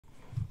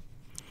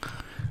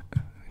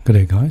Good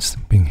day, guys.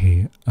 Being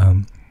here.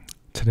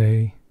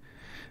 Today,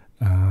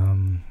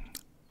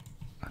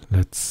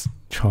 let's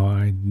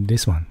try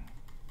this one.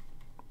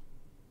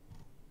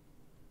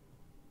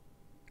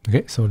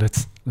 Okay, so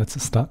let's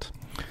start.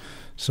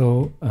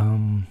 So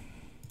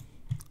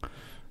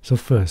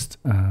first,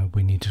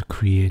 we need to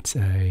create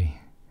a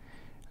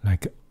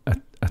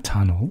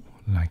tunnel.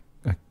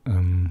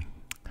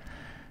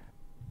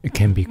 It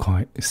can be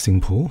quite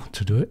simple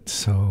to do it.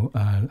 So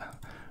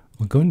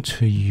we're going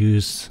to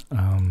use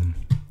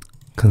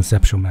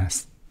conceptual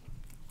math.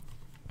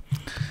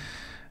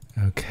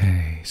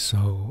 Okay,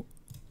 so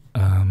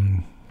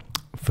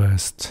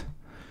first,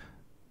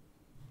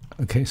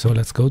 okay, so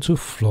let's go to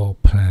floor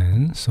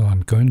plan. So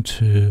I'm going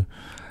to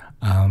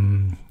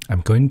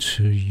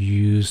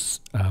use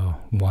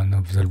one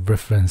of the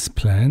reference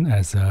plan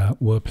as a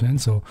work plan.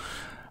 So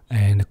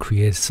and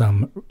create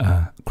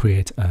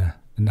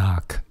an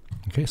arc.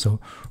 Okay, so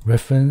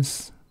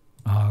reference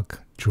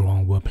arc,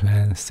 draw work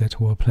plan, set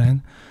work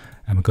plan.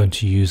 I'm going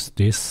to use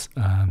this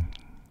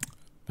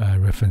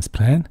reference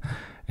plan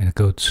and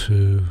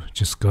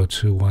just go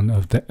to one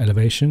of the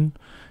elevation.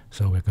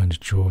 So we're going to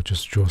draw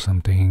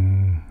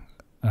something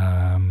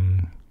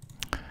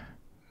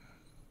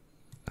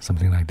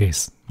something like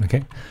this.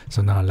 Okay,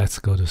 so now let's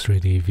go to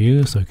 3D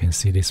view so you can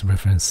see this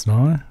reference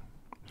line.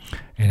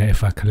 And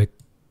if I click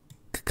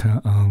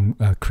on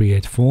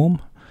create form,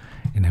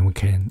 and then we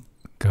can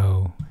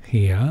go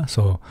here.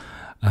 So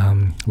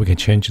we can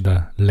change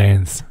the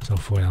length. So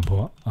for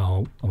example,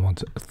 I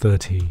want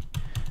 30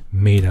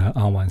 meter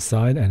on one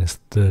side and it's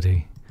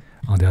 30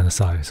 on the other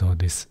side. So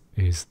this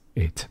is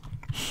it.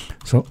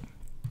 So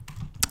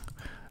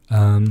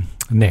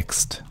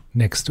next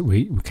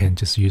we can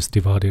just use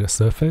divided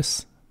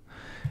surface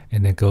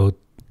and then go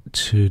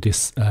to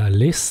this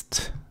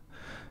list.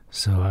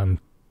 So I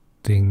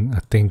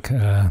think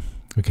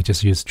we can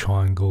just use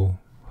triangle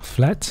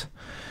flat.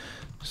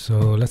 So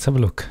let's have a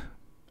look.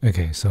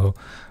 Okay, so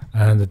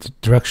the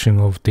direction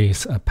of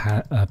these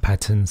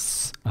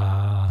patterns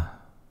are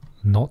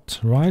not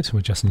right.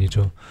 We just need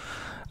to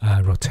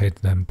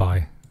rotate them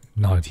by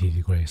 90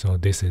 degrees. So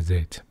this is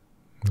it.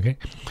 Okay,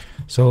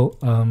 so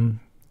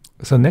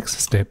so next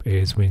step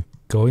is we're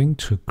going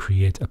to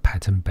create a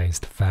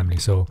pattern-based family.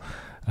 So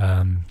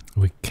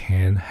we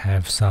can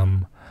have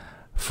some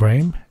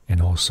frame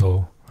and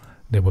also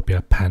there will be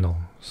a panel,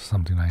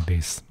 something like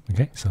this.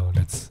 Okay, so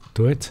let's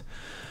do it.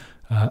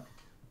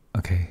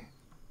 Okay,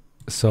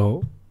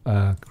 so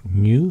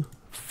new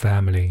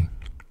family.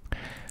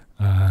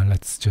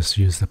 Let's just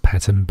use the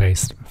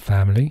pattern-based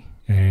family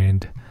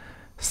and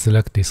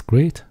select this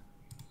grid,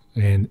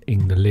 and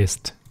in the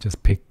list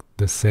just pick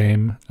the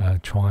same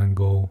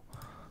triangle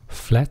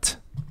flat.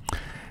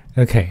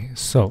 Okay,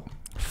 so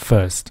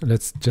first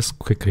let's just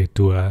quickly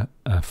do a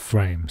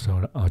frame.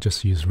 So I'll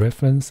just use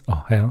reference.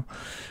 Oh, hang on,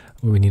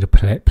 we need to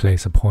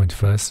place a point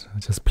first.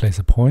 Just place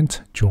a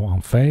point, draw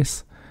on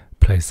face,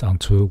 place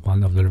onto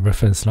one of the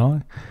reference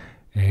line,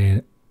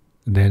 and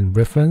then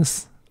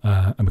reference.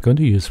 I'm going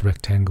to use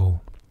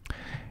rectangle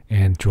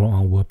and draw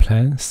on work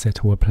plan,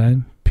 set work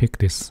plan, pick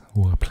this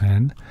work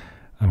plan.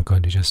 I'm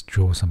going to just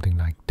draw something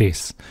like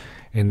this,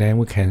 and then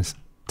we can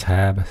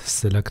tab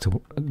select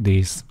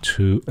these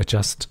to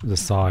adjust the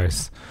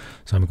size.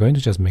 So I'm going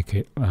to just make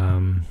it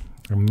I'm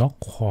not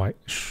quite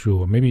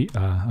sure, maybe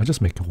I'll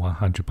just make it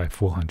 100 by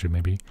 400,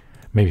 maybe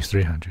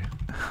 300.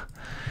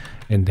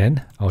 And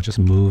then I'll just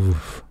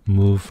move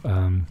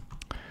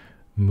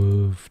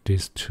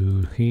this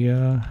to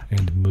here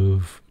and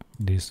move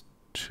this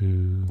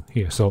to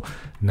here. So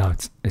now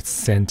it's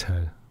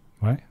centered,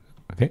 right?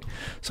 Okay,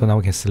 so now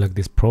we can select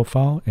this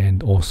profile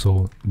and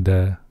also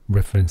the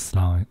reference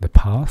line, the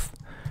path,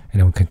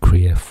 and then we can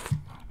create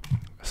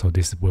so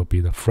this will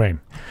be the frame.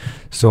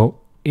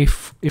 So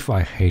if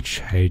I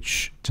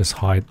just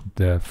hide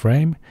the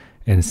frame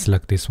and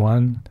select this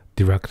one,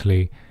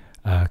 directly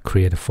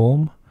create a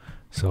form.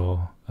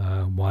 So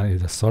one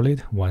is a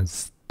solid,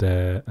 one's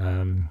the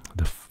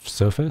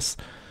surface.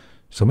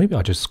 So maybe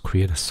I'll just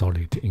create a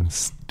solid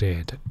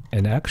instead.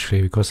 And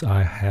actually, because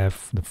I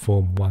have the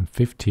form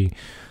 150,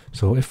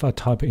 so if I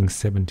type in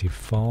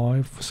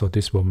 75, so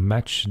this will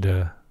match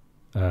the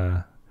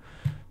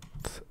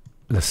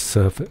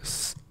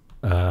surface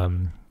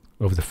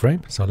of the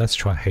frame. So let's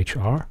try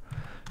HR.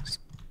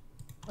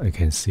 You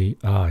can see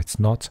it's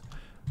not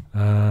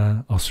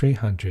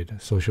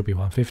 300, so it should be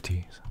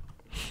 150.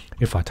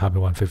 If I type in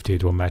 150,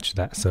 it will match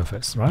that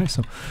surface, right?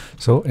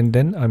 So and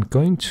then I'm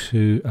going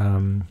to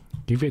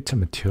give it a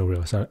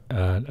material, so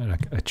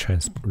like a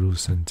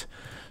translucent.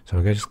 So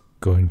we're just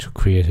going to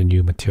create a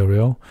new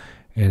material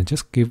and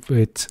just give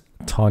it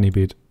a tiny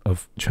bit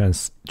of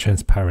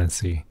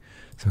transparency.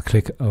 So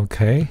click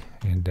OK,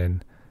 and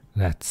then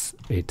that's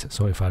it.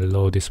 So if I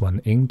load this one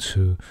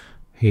into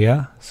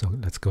here, so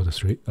let's go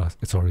to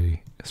it's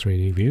already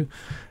 3D view,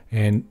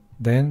 and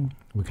then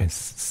we can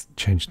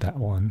change that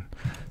one.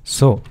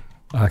 So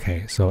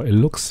okay, so it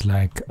looks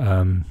like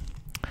the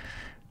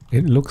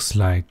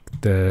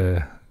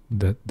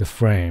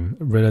frame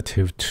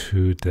relative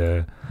to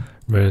the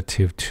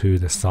relative to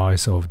the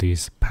size of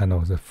these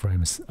panels, the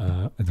frame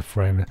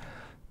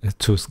is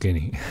too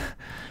skinny.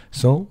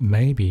 So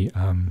maybe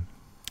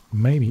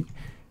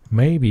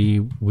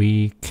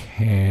we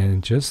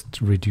can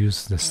just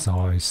reduce the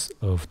size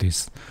of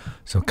this.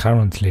 So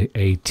currently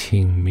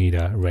 18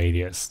 meter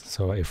radius.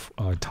 So if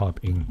I type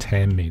in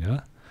 10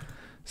 meter,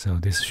 so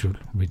this should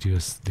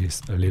reduce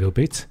this a little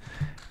bit.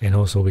 And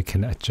also we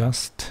can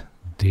adjust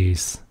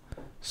this.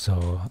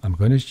 So I'm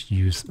going to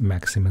use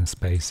maximum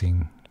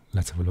spacing.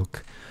 Let's have a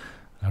look.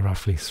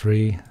 Roughly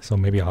 3. So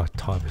maybe I'll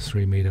type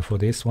 3 meter for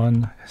this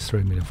one,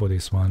 3 meter for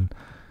this one.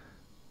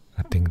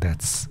 I think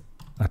that's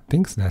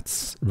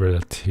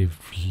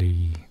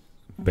relatively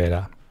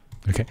better.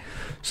 Okay.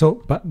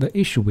 So, but the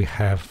issue we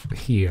have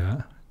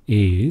here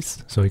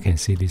is, so you can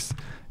see this.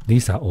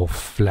 These are all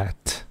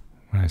flat,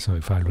 right? So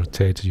if I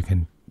rotate, you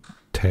can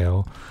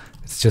tell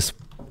it's just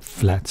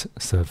flat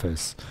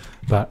surface.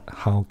 But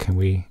how can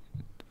we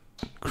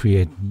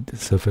create a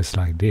surface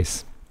like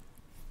this?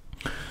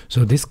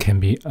 So this can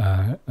be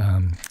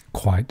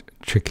quite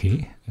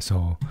tricky.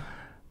 So,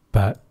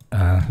 but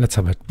let's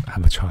have a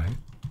try.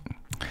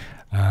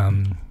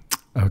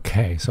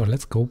 Okay, so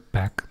let's go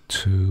back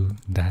to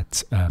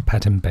that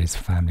pattern-based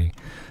family.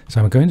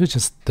 So I'm going to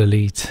just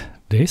delete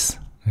this.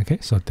 Okay,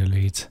 so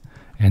delete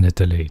and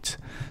delete.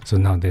 So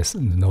now there's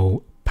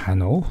no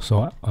panel.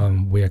 So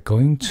we are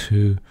going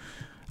to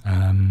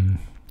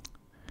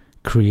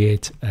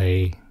create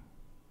a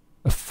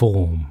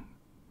form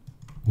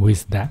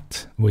with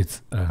that,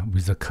 with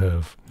a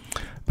curve.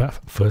 But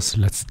first,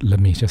 let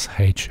me just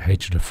H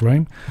the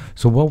frame.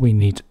 So what we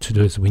need to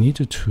do is we need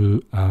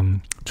to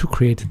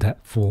create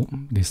that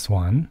form. This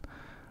one,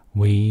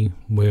 we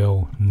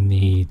will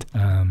need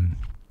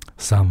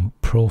some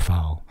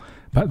profile.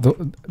 But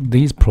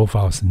these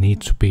profiles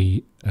need to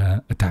be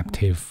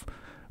adaptive,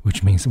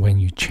 which means when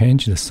you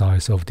change the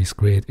size of this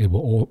grid, it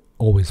will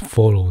always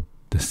follow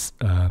this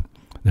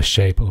the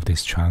shape of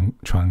this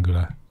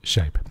triangular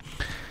shape.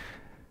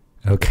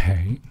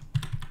 Okay,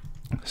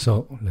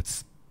 so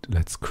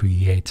let's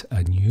create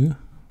a new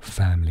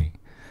family.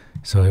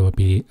 So it will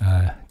be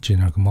a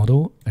generic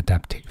model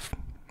adaptive.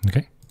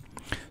 Okay,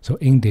 so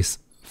in this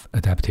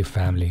adaptive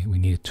family, we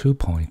need 2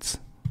 points,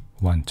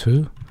 1,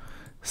 2.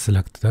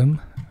 Select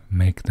them,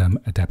 make them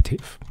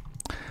adaptive.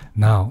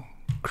 Now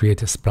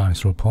create a spline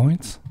through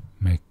points,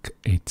 make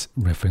it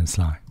reference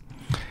line.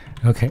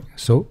 Okay,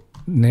 so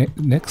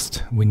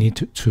next we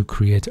need to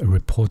create a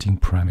reporting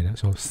parameter.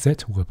 So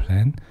set work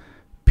plan,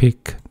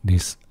 pick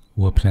this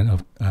work plan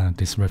of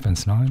this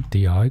reference line,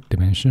 di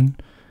dimension,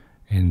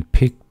 and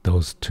pick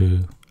those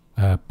 2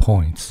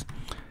 points.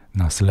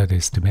 Now select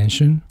this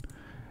dimension,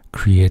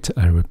 create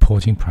a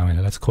reporting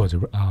parameter. Let's call it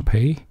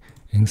RP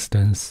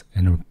instance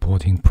and a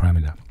reporting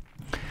parameter.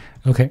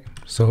 Okay,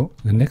 so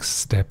the next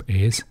step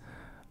is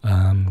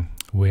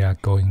we are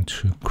going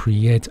to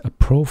create a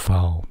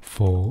profile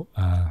for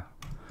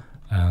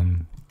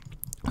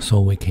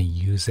so we can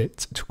use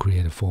it to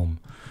create a form.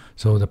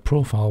 So the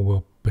profile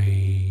will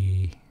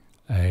be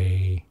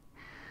a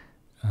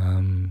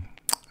hang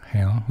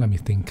on, let me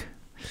think.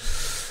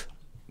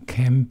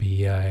 Can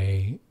be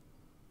a,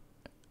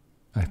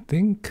 I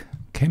think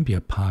can be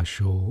a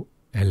partial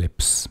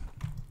ellipse.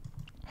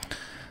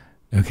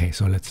 Okay,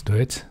 so let's do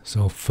it.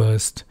 So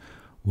first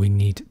we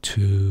need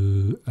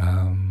to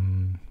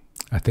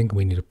I think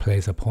we need to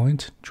place a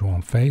point, draw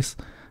on face,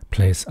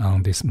 place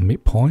on this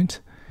midpoint,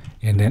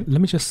 and then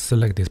let me just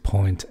select this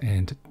point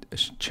and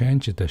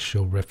change the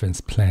show reference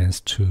plans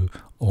to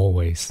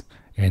always,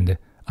 and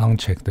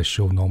uncheck the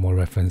show normal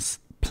reference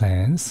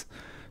plans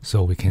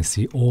so we can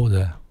see all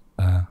the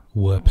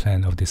work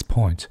plan of this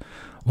point.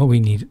 What we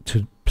need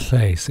to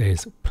place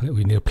is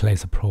we need to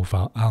place a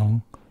profile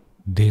on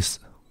this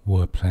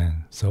work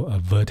plan, so a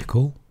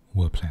vertical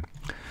work plan.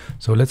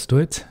 So let's do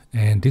it,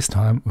 and this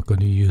time we're going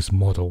to use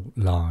model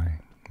line.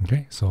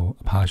 Okay, so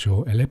a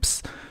partial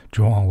ellipse,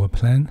 draw on work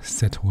plan,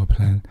 set work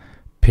plan,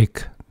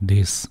 pick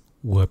this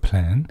work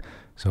plan.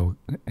 So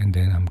and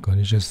then I'm going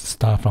to just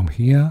start from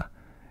here,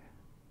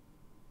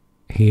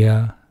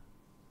 here,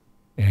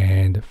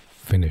 and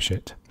finish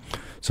it.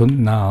 So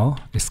now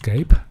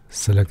escape,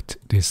 select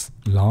this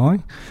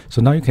line.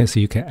 So now you can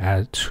see you can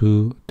add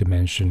 2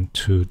 dimensions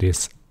to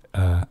this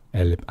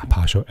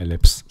partial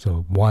ellipse.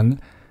 So one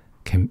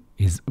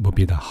will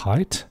be the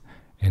height,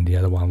 and the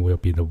other one will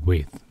be the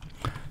width.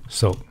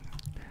 So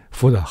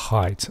for the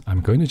height,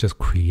 I'm going to just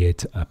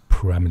create a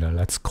parameter.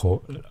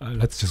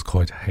 Let's just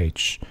call it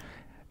h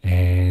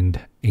and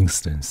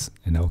instance,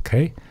 and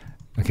okay.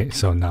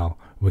 So now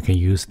we can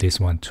use this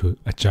one to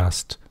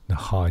adjust the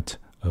height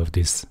of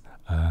this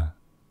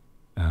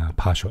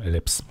partial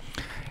ellipse.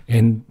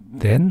 And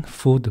then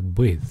for the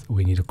width,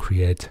 we need to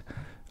create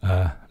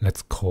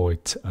let's call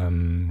it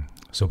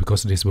so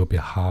because this will be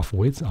half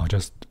width, I'll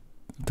just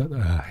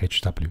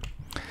HW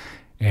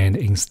and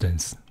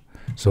instance.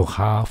 So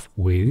half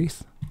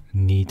width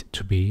need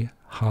to be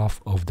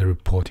half of the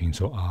reporting,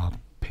 so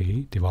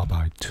RP divided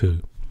by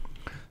 2.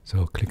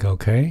 So click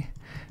OK.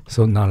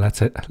 So now let's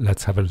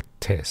have a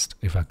test.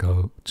 If I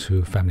go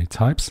to family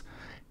types,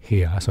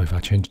 here. So if I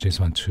change this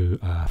one to,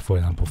 for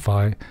example,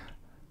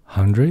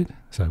 500,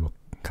 so it will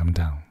come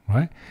down,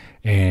 right?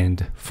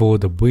 And for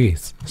the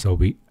width, so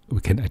we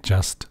can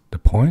adjust the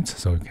points.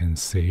 So you can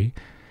see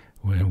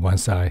when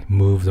once I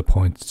move the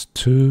points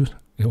to,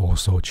 it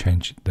also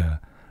change the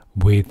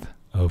width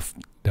of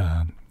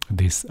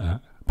this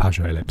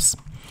partial ellipse.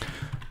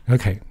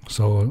 Okay,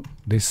 so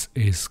this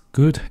is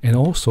good. And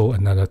also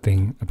another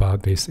thing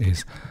about this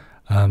is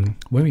when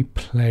we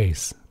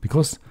place,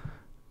 because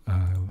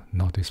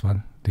not this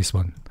one, this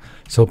one.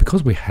 So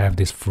because we have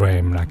this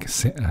frame like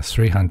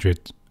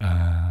 300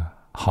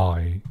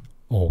 high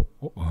or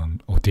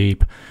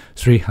deep,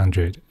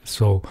 300.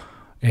 So,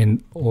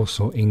 and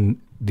also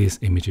in this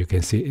image you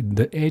can see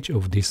the edge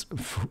of this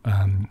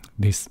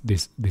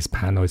this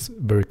panel is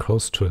very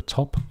close to the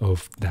top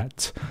of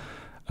that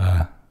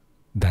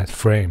that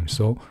frame.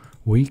 So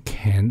we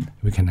can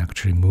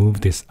actually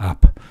move this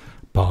up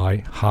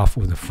by half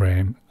of the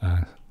frame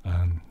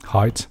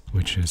height,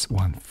 which is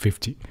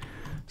 150.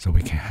 So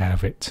we can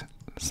have it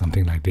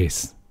something like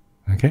this.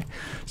 Okay,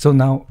 so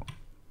now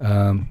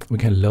we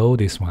can load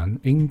this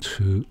one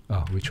into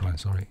which one?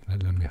 Sorry,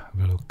 let me have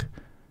a look.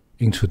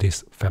 Into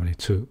this family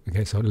 2.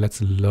 Okay, so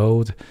let's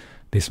load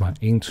this one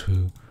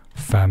into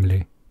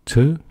family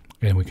 2,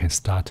 and we can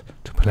start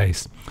to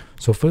place.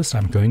 So first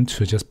I'm going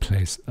to just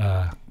place,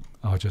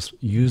 I'll just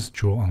use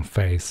draw on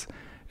face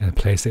and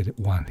place it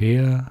one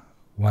here,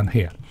 one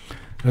here.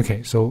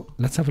 Okay, so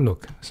let's have a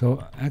look.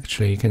 So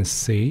actually you can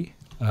see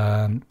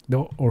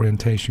the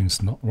orientation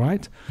is not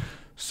right.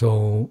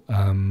 So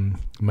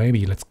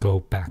maybe let's go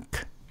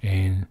back,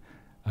 and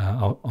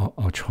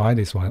I'll try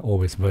this one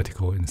always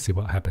vertical and see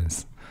what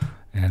happens,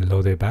 and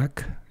load it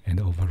back and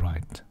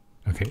override.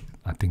 Okay,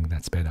 I think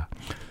that's better.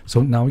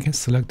 So now we can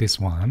select this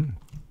one.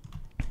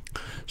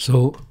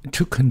 So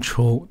to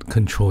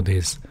control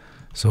this,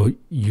 so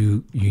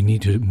you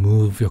need to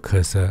move your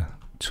cursor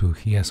to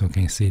here, so you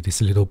can see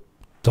this little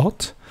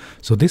dot.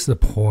 So this is the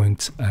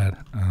point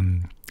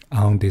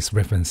on this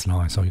reference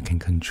line, so you can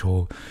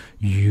control,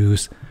 you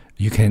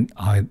can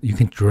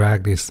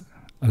drag this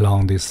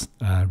along this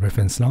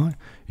reference line.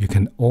 You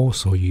can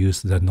also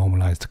use the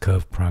normalized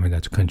curve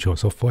parameter to control.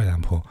 So for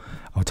example,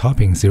 I'll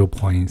type in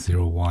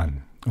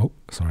 0.01. Oh,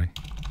 sorry,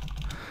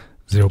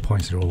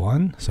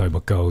 0.01. So it will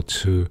go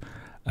to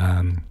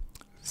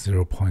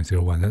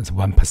 0.01. That's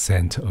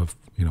 1% of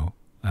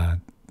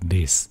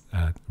this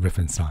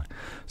reference line.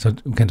 So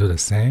we can do the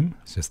same,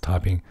 just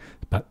typing,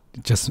 but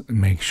just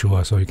make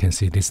sure so you can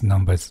see these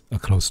numbers are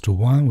close to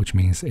 1, which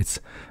means it's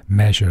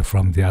measured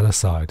from the other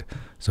side.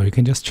 So you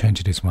can just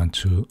change this one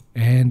to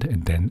end,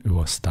 and then it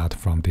will start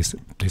from this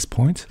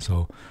point.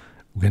 So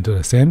we can do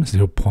the same,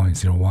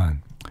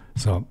 0.01.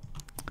 So,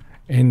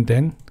 and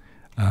then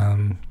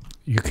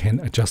you can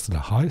adjust the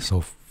height.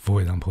 So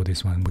for example,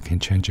 this one we can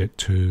change it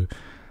to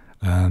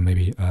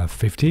maybe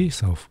 50.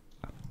 So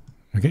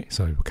okay,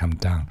 so it will come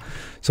down.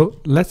 So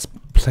let's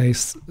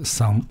place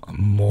some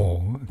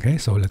more. Okay,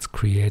 so let's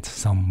create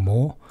some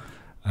more.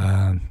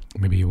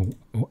 Maybe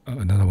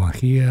another one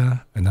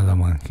here, another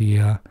one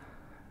here,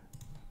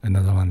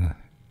 another one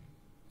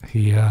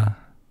here,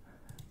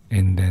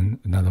 and then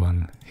another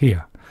one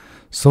here.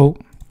 So,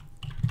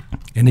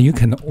 and then you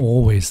can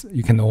also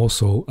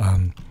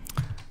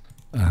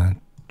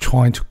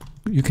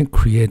you can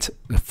create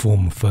the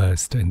form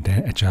first and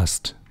then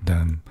adjust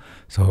them.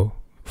 So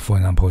for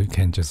example, you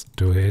can just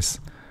do this,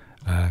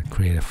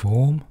 create a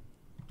form,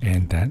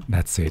 and then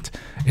that's it.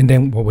 And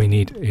then what we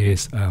need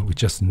is we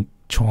just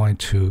try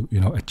to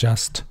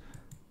adjust.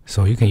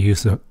 So you can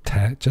use the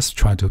tab, just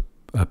try to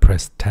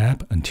press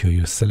tab until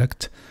you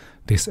select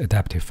this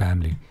adaptive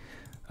family.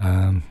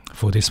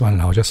 For this one,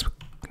 I'll just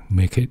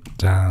make it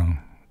down.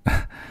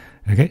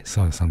 Okay,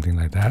 so something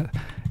like that,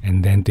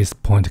 and then this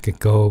point can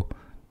go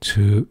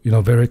to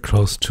very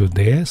close to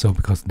there. So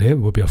because there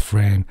will be a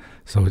frame,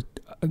 so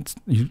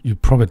you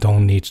probably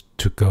don't need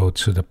to go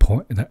to the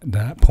point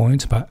that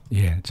point, but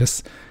yeah,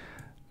 just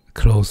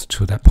close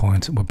to that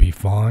point will be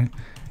fine.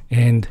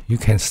 And you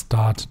can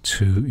start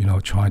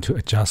to try to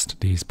adjust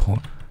these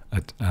point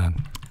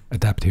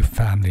adaptive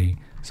family.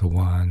 So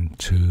 1,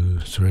 2,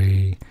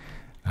 3,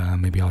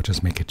 maybe I'll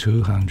just make it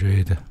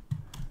 200.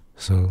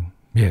 So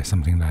yeah,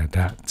 something like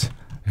that.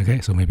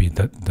 Okay, so maybe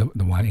the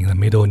one in the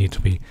middle need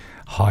to be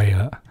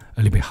higher, a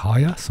little bit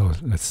higher. So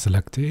let's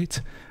select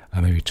it,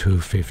 maybe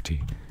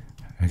 250.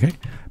 Okay,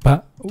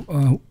 but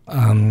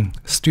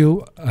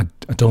still I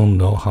don't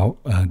know how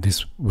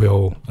this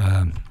will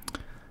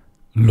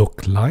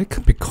look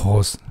like,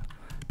 because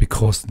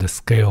the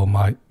scale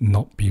might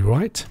not be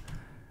right,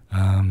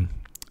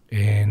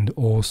 and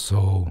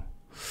also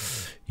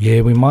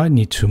yeah, we might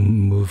need to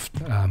move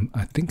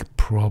I think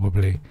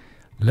probably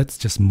let's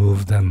just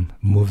move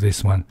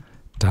this one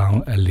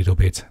down a little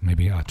bit,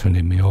 maybe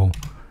 20 mil.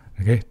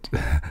 Okay,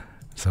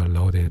 so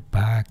load it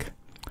back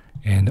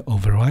and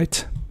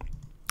overwrite.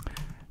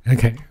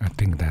 Okay, I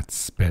think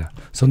that's better.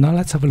 So now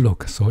let's have a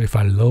look. So if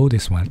I load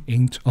this one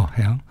into, oh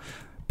hang on,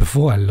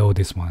 before I load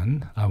this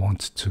one, I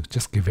want to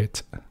just give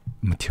it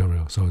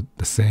material. So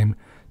the same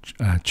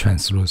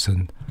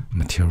translucent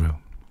material.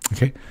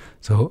 Okay,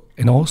 so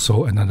and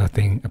also another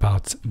thing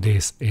about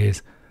this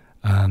is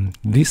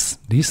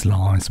these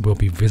lines will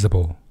be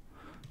visible.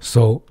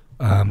 So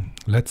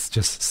let's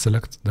just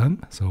select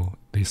them. So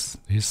this,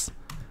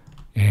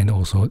 and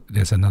also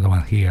there's another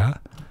one here.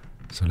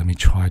 So let me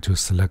try to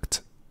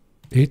select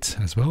it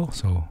as well.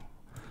 So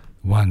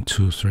 1,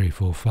 2, 3,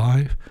 4,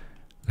 5.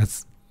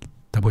 Let's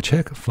double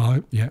check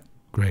 5. Yeah,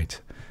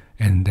 great.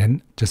 And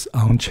then just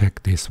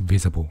uncheck this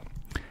visible.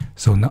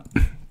 So now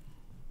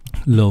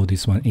load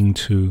this one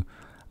into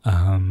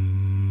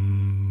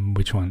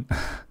which one?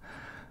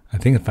 I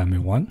think family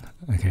 1.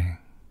 Okay,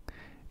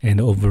 and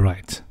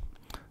overwrite.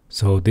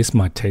 So this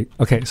might take.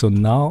 Okay, so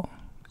now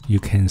you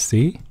can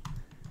see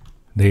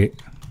the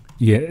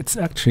it's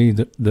actually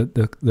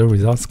the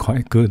results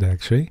quite good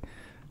actually.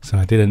 So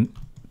I didn't.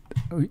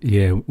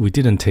 Yeah, we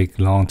didn't take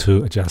long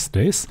to adjust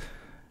this.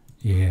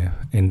 Yeah,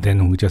 and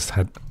then we just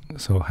had.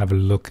 So have a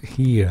look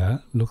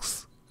here.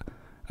 Looks.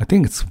 I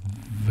think it's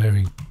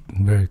very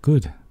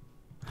good.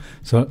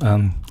 So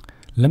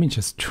let me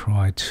just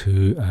try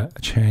to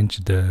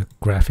change the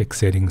graphic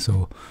settings,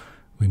 so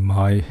we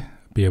might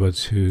be able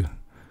to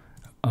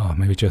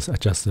maybe just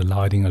adjust the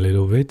lighting a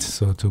little bit,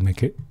 so to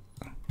make it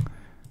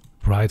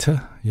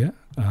brighter. Yeah,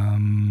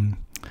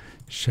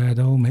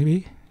 shadow,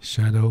 maybe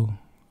shadow,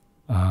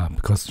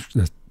 because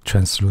the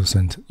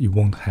translucent, you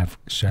won't have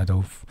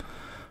shadow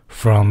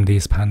from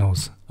these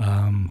panels.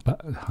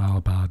 But how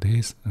about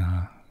this?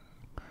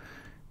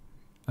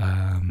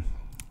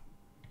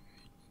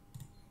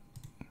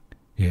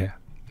 Yeah,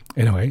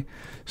 anyway,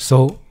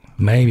 so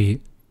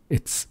maybe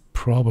it's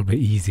probably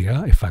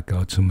easier if I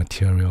go to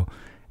material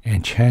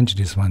and change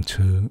this one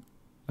to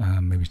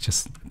maybe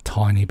just a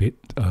tiny bit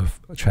of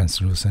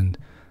translucent.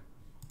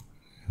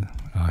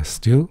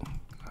 Still,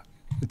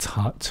 it's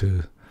hard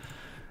to.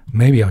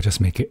 Maybe I'll just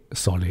make it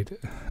solid.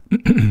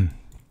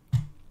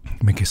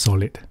 Make it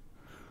solid.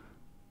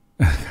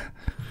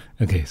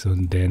 Okay, so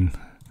then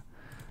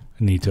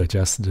I need to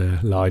adjust the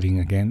lighting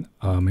again.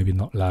 Maybe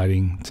not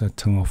lighting, to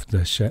turn off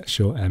the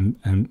show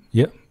and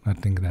yeah, I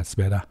think that's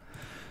better.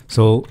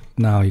 So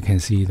now you can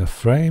see the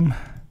frame,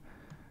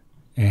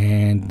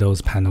 and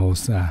those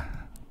panels are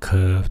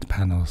curved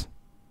panels.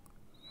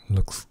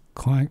 Looks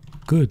quite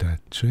good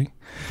actually.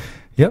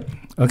 Yep.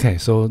 Okay,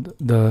 so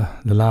the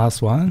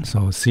last one.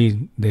 So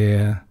see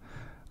there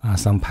are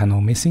some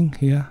panel missing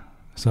here.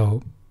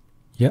 So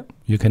yeah,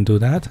 you can do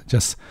that.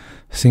 Just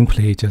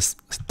simply just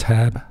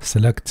tab,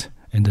 select,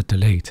 and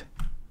delete.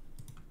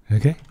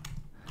 Okay,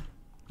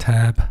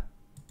 tab,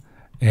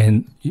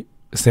 and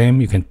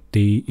same, you can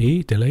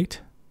DE,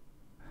 delete,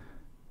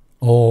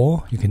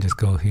 or you can just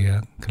go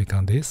here, click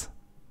on this,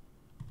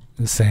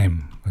 the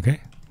same.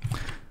 Okay,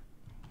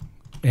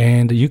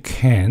 and you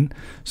can,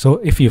 so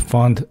if you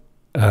find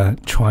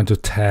trying to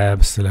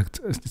tab, select,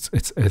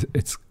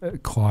 it's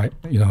quite,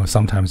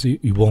 sometimes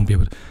you won't be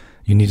able to,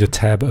 you need to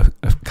tab a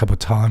couple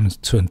times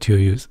until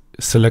you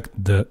select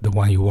the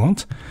one you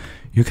want.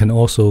 You can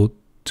also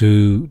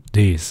do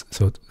this.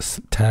 So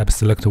tab,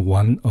 select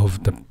one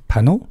of the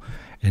panel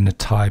and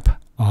type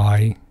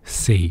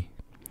IC.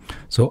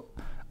 So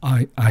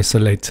I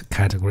isolate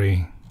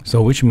category.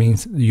 So which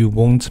means you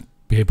won't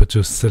be able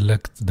to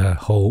select the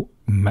whole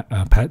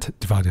pad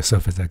divided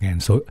surface again.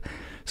 So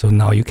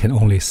now you can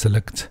only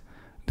select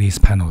these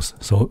panels.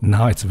 So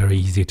now it's very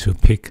easy to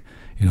pick,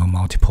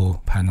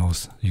 multiple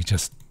panels. You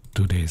just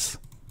do this.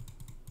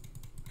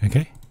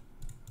 Okay,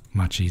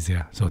 much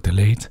easier. So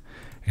delete.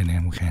 And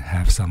then we can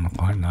have some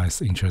quite nice,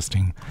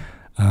 interesting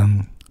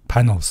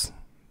panels.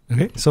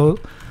 Okay, so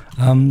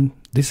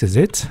this is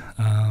it.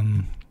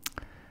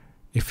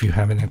 If you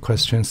have any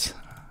questions,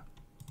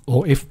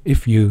 or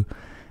if you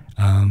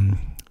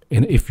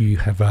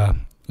have a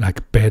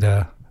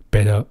better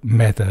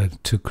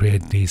method to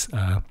create these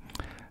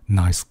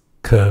nice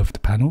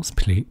curved panels,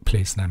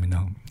 please let me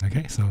know.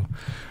 Okay, so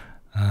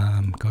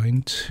I'm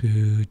going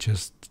to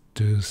just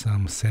do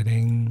some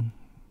setting.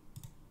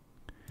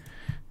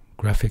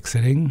 Graphic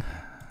setting.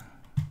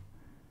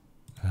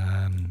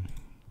 I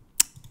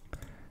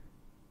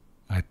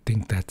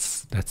think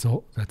that's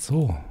all.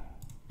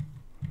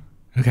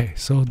 Okay,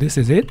 so this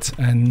is it,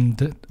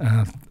 and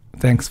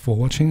thanks for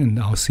watching, and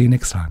I'll see you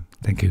next time.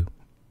 Thank you.